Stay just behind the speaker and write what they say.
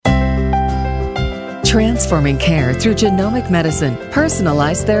Transforming care through genomic medicine,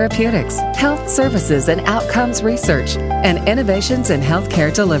 personalized therapeutics, health services and outcomes research, and innovations in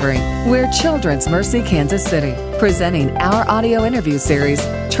healthcare delivery. We're Children's Mercy Kansas City, presenting our audio interview series,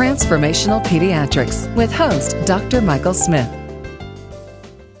 Transformational Pediatrics, with host Dr. Michael Smith.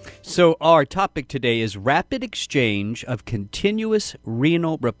 So our topic today is rapid exchange of continuous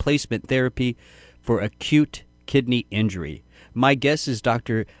renal replacement therapy for acute kidney injury. My guest is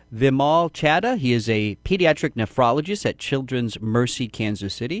Dr. Vimal Chadha. He is a pediatric nephrologist at Children's Mercy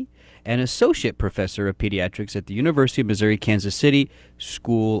Kansas City and associate professor of pediatrics at the University of Missouri Kansas City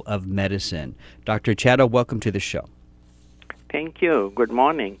School of Medicine. Dr. Chadha, welcome to the show. Thank you. Good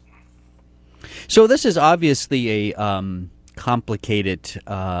morning. So this is obviously a complicated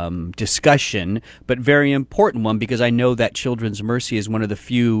discussion, but very important one, because I know that Children's Mercy is one of the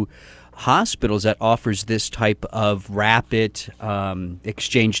few hospitals that offers this type of rapid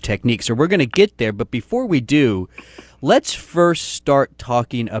exchange technique. So we're going to get there, but before we do, let's first start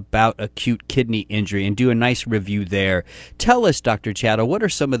talking about acute kidney injury and do a nice review there. Tell us, Dr. Chadha, what are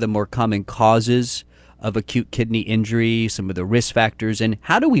some of the more common causes of acute kidney injury, some of the risk factors, and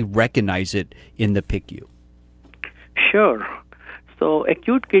how do we recognize it in the PICU? Sure. So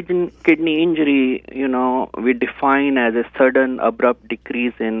acute kidney injury, we define as a sudden abrupt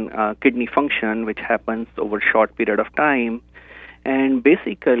decrease in kidney function, which happens over a short period of time. And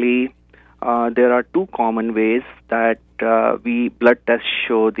basically, there are two common ways that blood tests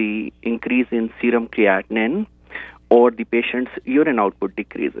show the increase in serum creatinine or the patient's urine output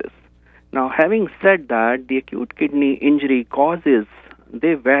decreases. Now, having said that, the acute kidney injury causes,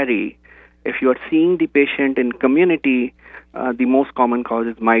 they vary. If you are seeing the patient in community, the most common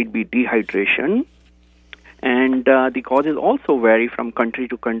causes might be dehydration, and the causes also vary from country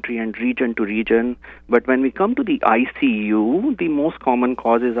to country and region to region. But when we come to the ICU, the most common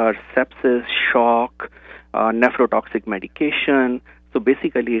causes are sepsis, shock, nephrotoxic medication. So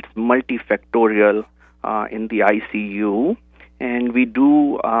basically, it's multifactorial in the ICU, and we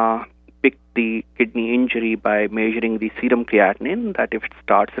do pick the kidney injury by measuring the serum creatinine, that if it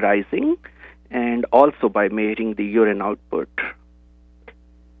starts rising, and also by measuring the urine output.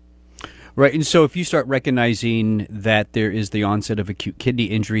 Right, and so if you start recognizing that there is the onset of acute kidney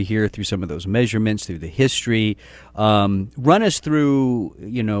injury here through some of those measurements, through the history, run us through,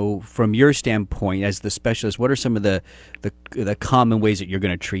 from your standpoint as the specialist, what are some of the common ways that you're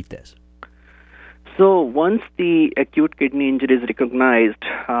going to treat this? So once the acute kidney injury is recognized,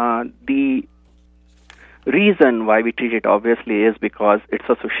 the reason why we treat it obviously is because it's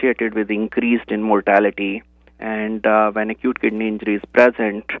associated with increased in mortality. And when acute kidney injury is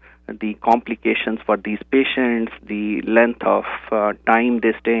present, the complications for these patients, the length of time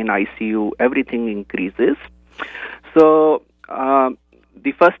they stay in ICU, everything increases. So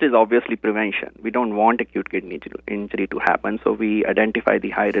the first is obviously prevention. We don't want acute kidney injury to happen, so we identify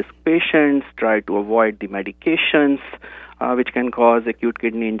the high-risk patients, try to avoid the medications which can cause acute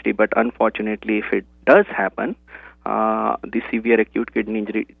kidney injury. But unfortunately, if it does happen, the severe acute kidney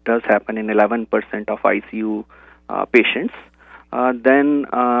injury does happen in 11% of ICU patients, then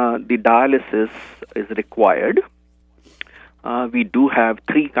the dialysis is required. We do have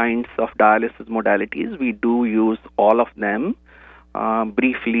three kinds of dialysis modalities. We do use all of them.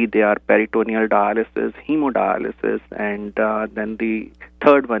 Briefly, they are peritoneal dialysis, hemodialysis, and then the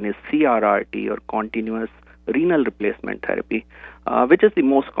third one is CRRT, or continuous renal replacement therapy, which is the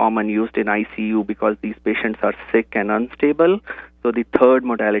most common used in ICU because these patients are sick and unstable. So the third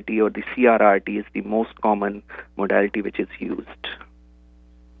modality, or the CRRT, is the most common modality which is used.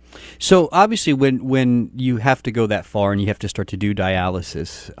 So obviously when you have to go that far and you have to start to do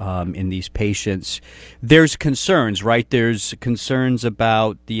dialysis in these patients, there's concerns, right? There's concerns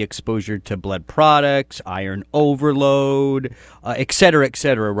about the exposure to blood products, iron overload, et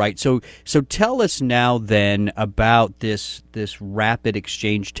cetera, right? So tell us now then about this rapid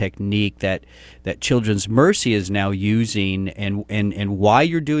exchange technique that Children's Mercy is now using, and why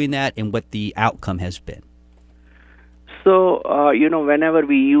you're doing that and what the outcome has been. So, whenever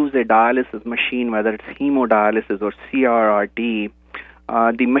we use a dialysis machine, whether it's hemodialysis or CRRT,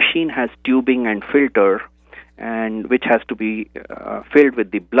 the machine has tubing and filter, and which has to be filled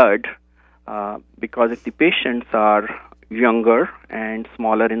with the blood, because if the patients are younger and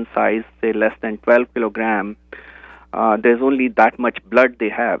smaller in size, say less than 12 kilogram, there's only that much blood they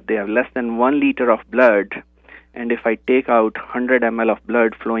have. They have less than 1 liter of blood, and if I take out 100 ml of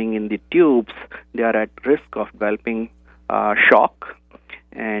blood flowing in the tubes, they are at risk of developing shock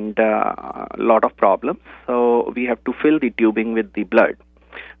and a lot of problems. So we have to fill the tubing with the blood.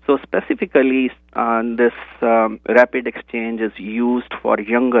 So specifically, this rapid exchange is used for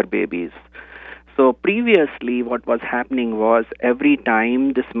younger babies. So previously what was happening was every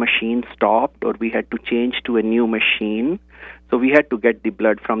time this machine stopped or we had to change to a new machine, so we had to get the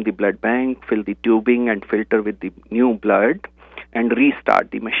blood from the blood bank, fill the tubing and filter with the new blood and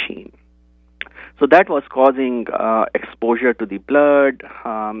restart the machine. So that was causing exposure to the blood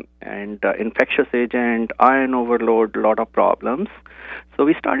and infectious agent, iron overload, a lot of problems. So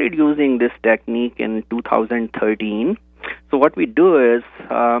we started using this technique in 2013. So what we do is,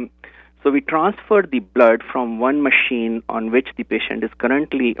 so we transfer the blood from one machine on which the patient is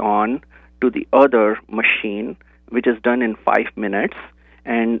currently on to the other machine, which is done in 5 minutes.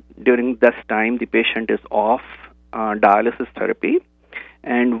 And during this time, the patient is off dialysis therapy.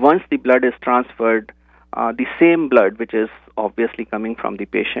 And once the blood is transferred, the same blood, which is obviously coming from the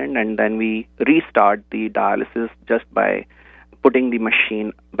patient, and then we restart the dialysis just by putting the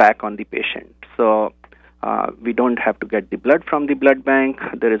machine back on the patient. So we don't have to get the blood from the blood bank.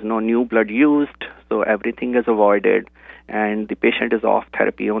 There is no new blood used, so everything is avoided, and the patient is off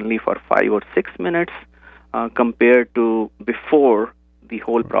therapy only for 5 or 6 minutes compared to before the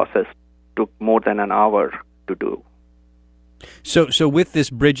whole process took more than an hour to do. So with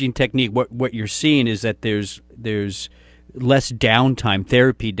this bridging technique, what you're seeing is that there's less downtime,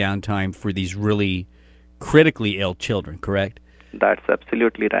 therapy downtime for these really critically ill children, correct? That's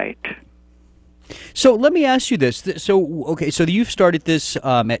absolutely right. So let me ask you this. So you've started this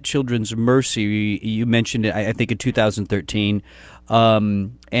at Children's Mercy. You mentioned it, I think, in 2013.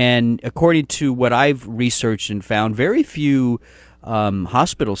 And according to what I've researched and found, very few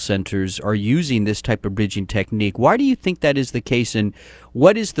hospital centers are using this type of bridging technique. Why do you think that is the case, and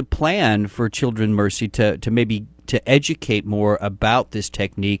what is the plan for Children's Mercy to maybe to educate more about this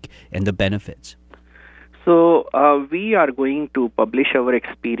technique and the benefits? So we are going to publish our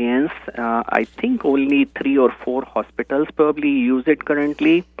experience. I think only 3 or 4 hospitals probably use it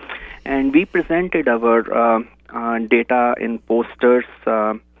currently, and we presented our data in posters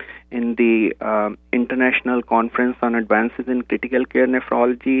in the International Conference on Advances in Critical Care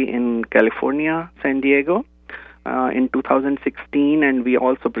Nephrology in California, San Diego, in 2016, and we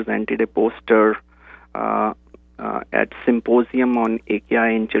also presented a poster at Symposium on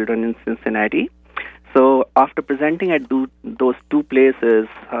AKI in Children in Cincinnati. So after presenting at those 2 places,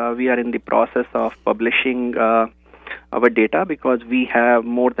 we are in the process of publishing our data because we have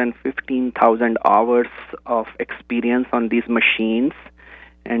more than 15,000 hours of experience on these machines,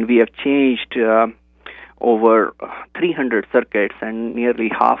 and we have changed over 300 circuits and nearly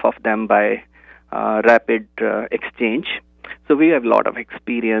half of them by rapid exchange. So we have a lot of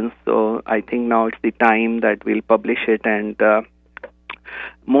experience. So I think now it's the time that we'll publish it, and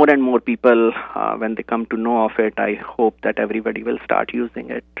more and more people, when they come to know of it, I hope that everybody will start using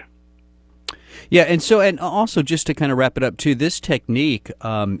it. Yeah, and also just to kind of wrap it up too, this technique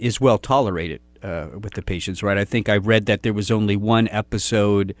is well tolerated with the patients, right? I think I read that there was only 1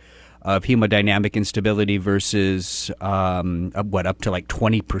 episode of hemodynamic instability versus up to like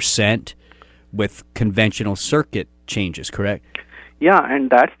 20% with conventional circuit changes, correct? Yeah, and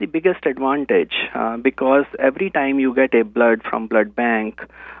that's the biggest advantage because every time you get a blood from blood bank,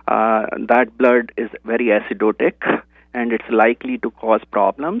 that blood is very acidotic and it's likely to cause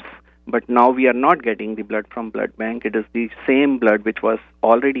problems. But now we are not getting the blood from blood bank. It is the same blood which was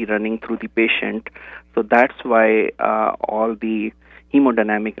already running through the patient. So that's why all the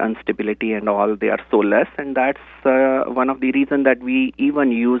hemodynamic instability and all, they are so less. And that's one of the reasons that we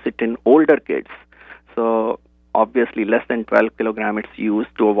even use it in older kids. So obviously less than 12 kilograms it's used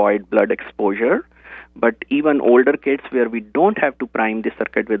to avoid blood exposure. But even older kids where we don't have to prime the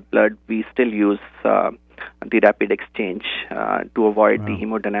circuit with blood, we still use the rapid exchange to avoid the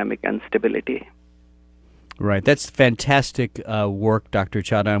hemodynamic instability. Right. That's fantastic work, Dr.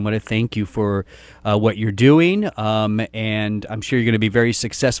 Chadha. I want to thank you for what you're doing, and I'm sure you're going to be very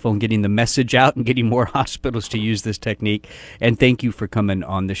successful in getting the message out and getting more hospitals to use this technique. And thank you for coming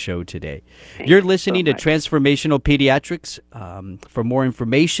on the show today. You're listening to Transformational Pediatrics. For more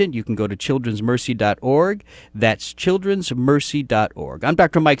information, you can go to childrensmercy.org. That's childrensmercy.org. I'm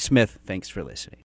Dr. Mike Smith. Thanks for listening.